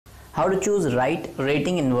how to choose right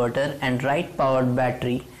rating inverter and right powered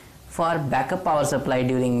battery for backup power supply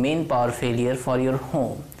during main power failure for your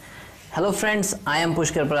home. Hello friends, I am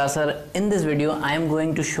Pushkar Parasar. In this video, I am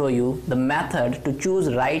going to show you the method to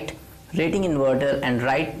choose right rating inverter and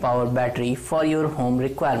right power battery for your home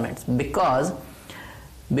requirements, because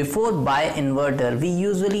before buy inverter we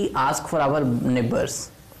usually ask for our neighbors,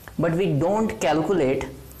 but we don't calculate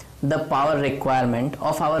the power requirement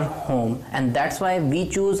of our home, and that's why we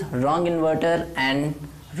choose wrong inverter and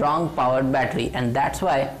wrong powered battery, and that's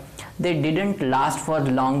why they didn't last for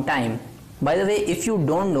a long time. By the way, if you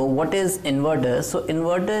don't know what is inverter, so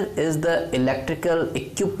inverter is the electrical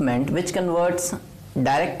equipment which converts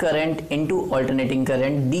direct current into alternating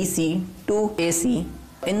current, DC to AC.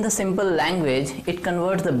 In the simple language, it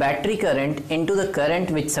converts the battery current into the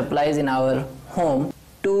current which supplies in our home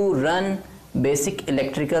to run basic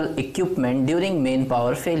electrical equipment during main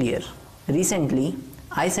power failure. Recently,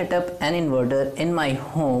 I set up an inverter in my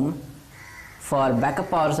home for backup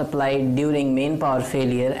power supply during main power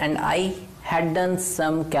failure, and I had done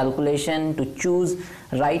some calculation to choose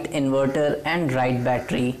right inverter and right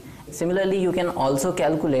battery. Similarly, you can also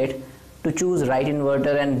calculate to choose right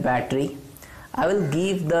inverter and battery. I will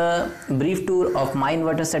give the brief tour of my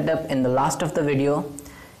inverter setup in the last of the video.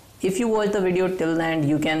 If you watch the video till the end,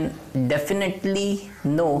 you can definitely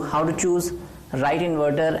know how to choose right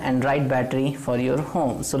inverter and right battery for your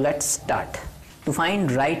home. So let's start. To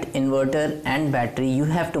find right inverter and battery, you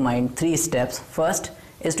have to mind 3 steps. First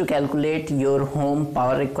is to calculate your home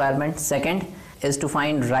power requirement. Second is to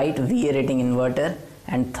find right VA rating inverter,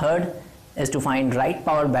 and third is to find right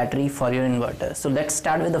power battery for your inverter. So let's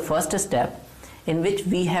start with the first step, in which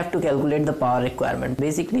we have to calculate the power requirement.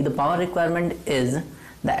 Basically, the power requirement is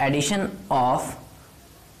the addition of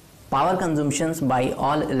power consumptions by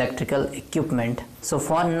all electrical equipment. So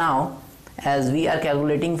for now, as we are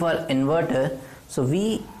calculating for inverter, so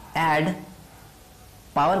we add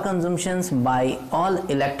power consumptions by all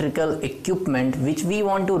electrical equipment which we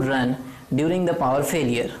want to run during the power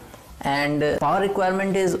failure, and power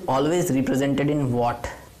requirement is always represented in watt.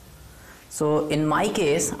 So in my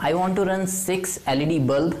case, I want to run 6 LED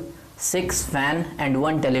bulb, 6 fan and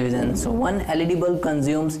 1 television. So 1 LED bulb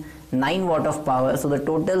consumes 9 watt of power, so the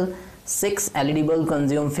total 6 LED bulb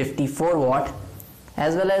consume 54 watt,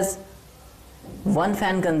 as well as 1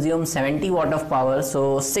 fan consumes 70 watt of power,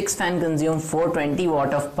 so 6 fan consume 420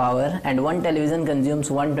 watt of power, and 1 television consumes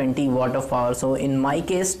 120 watt of power. So in my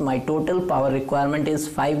case, my total power requirement is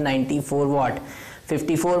 594 watt,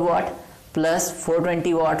 54 watt plus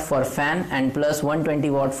 420 watt for fan and plus 120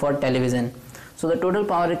 watt for television. So the total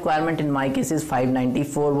power requirement in my case is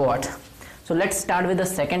 594 watt. So let's start with the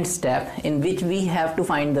second step, in which we have to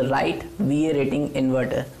find the right VA rating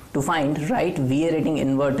inverter. To find right VA rating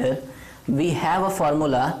inverter, we have a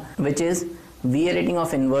formula which is VA rating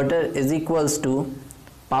of inverter is equals to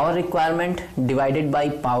power requirement divided by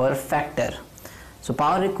power factor. So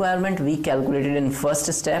power requirement we calculated in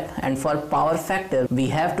first step, and for power factor we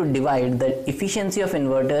have to divide the efficiency of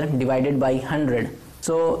inverter divided by 100.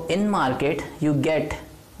 So in market you get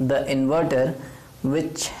the inverter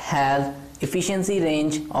which has efficiency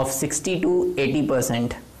range of 60 to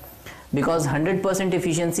 80%. Because 100%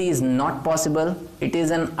 efficiency is not possible, it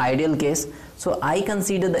is an ideal case. So I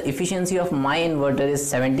consider the efficiency of my inverter is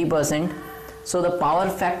 70%. So the power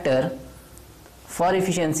factor for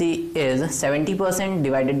efficiency is 70%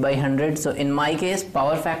 divided by 100. So in my case,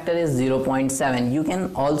 power factor is 0.7. You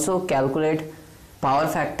can also calculate power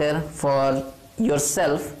factor for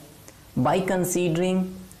yourself by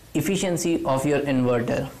considering efficiency of your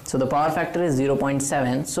inverter. So the power factor is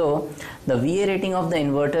 0.7. So the VA rating of the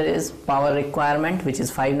inverter is power requirement, which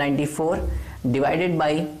is 594, divided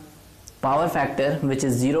by power factor, which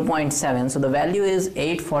is 0.7. So the value is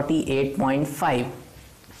 848.5.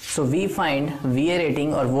 So we find VA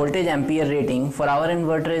rating or voltage ampere rating for our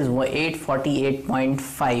inverter is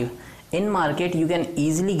 848.5. In market you can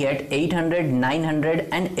easily get 800, 900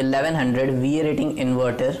 and 1100 VA rating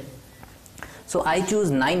inverter. So I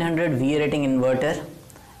choose 900 VA rating inverter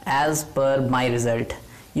as per my result.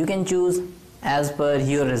 You can choose as per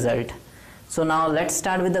your result. So now let's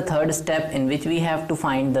start with the third step, in which we have to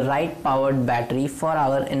find the right powered battery for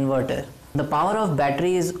our inverter. The power of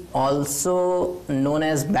battery is also known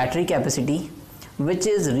as battery capacity, which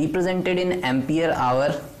is represented in ampere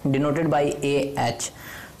hour denoted by AH.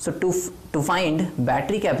 So to find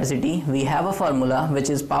battery capacity, we have a formula which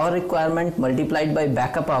is power requirement multiplied by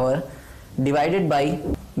backup power divided by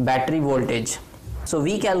battery voltage. So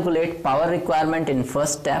we calculate power requirement in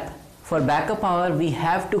first step. For backup power, we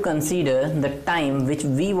have to consider the time which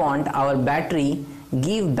we want our battery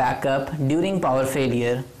give backup during power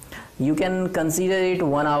failure. You can consider it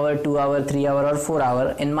 1 hour, 2 hour, 3 hour or 4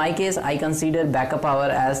 hour. In my case, I consider backup hour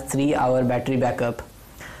as 3 hour battery backup.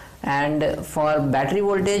 And for battery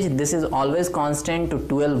voltage, this is always constant to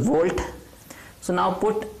 12 volt. So now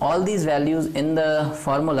put all these values in the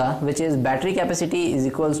formula, which is battery capacity is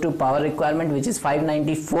equals to power requirement, which is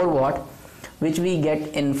 594 watt, which we get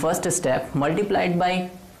in first step, multiplied by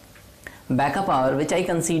backup hour, which I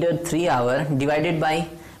considered 3 hour, divided by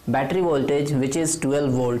battery voltage, which is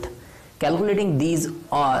 12 volt. Calculating these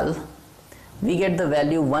all, we get the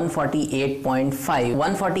value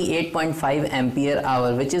 148.5 ampere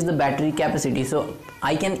hour, which is the battery capacity. So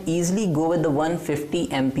I can easily go with the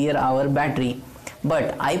 150 ampere hour battery,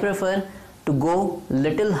 but I prefer to go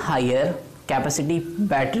little higher capacity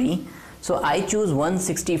battery, so I choose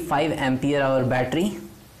 165 ampere hour battery.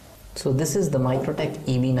 So this is the Microtech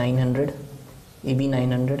EB900,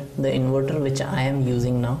 the inverter which I am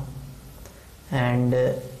using now, and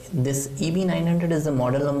this EB900 is the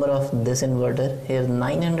model number of this inverter. Here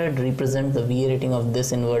 900 represents the VA rating of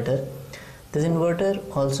this inverter. This inverter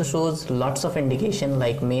also shows lots of indication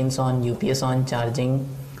like mains on, UPS on, charging,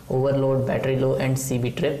 overload, battery low and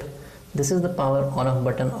CB trip. This is the power on off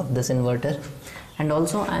button of this inverter. And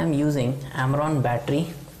also I am using Amaron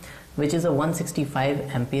battery, which is a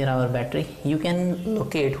 165 ampere hour battery. You can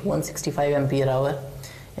locate 165 ampere hour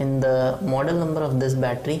in the model number of this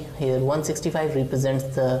battery. Here 165 represents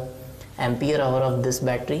the ampere hour of this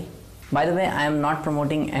battery. By the way, I am not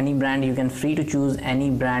promoting any brand. You can free to choose any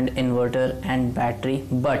brand inverter and battery,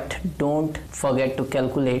 but don't forget to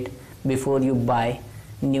calculate before you buy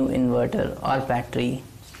new inverter or battery.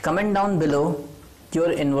 Comment down below your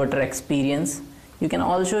inverter experience. You can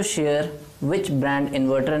also share which brand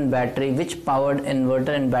inverter and battery, which powered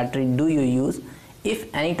inverter and battery do you use.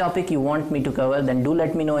 If any topic you want me to cover, then do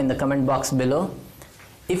let me know in the comment box below.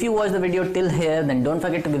 If you watch the video till here, then don't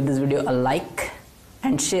forget to give this video a like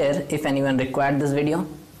and share if anyone required this video.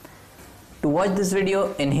 To watch this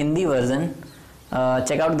video in Hindi version,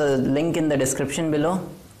 check out the link in the description below.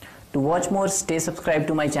 To watch more, stay subscribed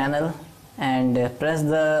to my channel and press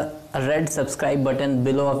the red subscribe button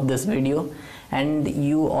below of this video, and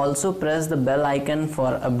you also press the bell icon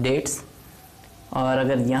for updates. और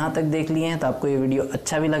अगर यहाँ तक देख लिए हैं तो आपको ये वीडियो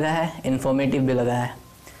अच्छा भी लगा है, इन्फॉर्मेटिव भी लगा है,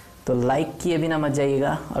 तो लाइक किए बिना मत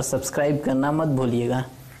जाइएगा और सब्सक्राइब करना मत भूलिएगा,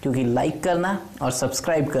 क्योंकि लाइक करना और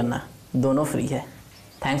सब्सक्राइब करना दोनों फ्री है।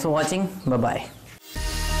 Thanks for watching, bye bye.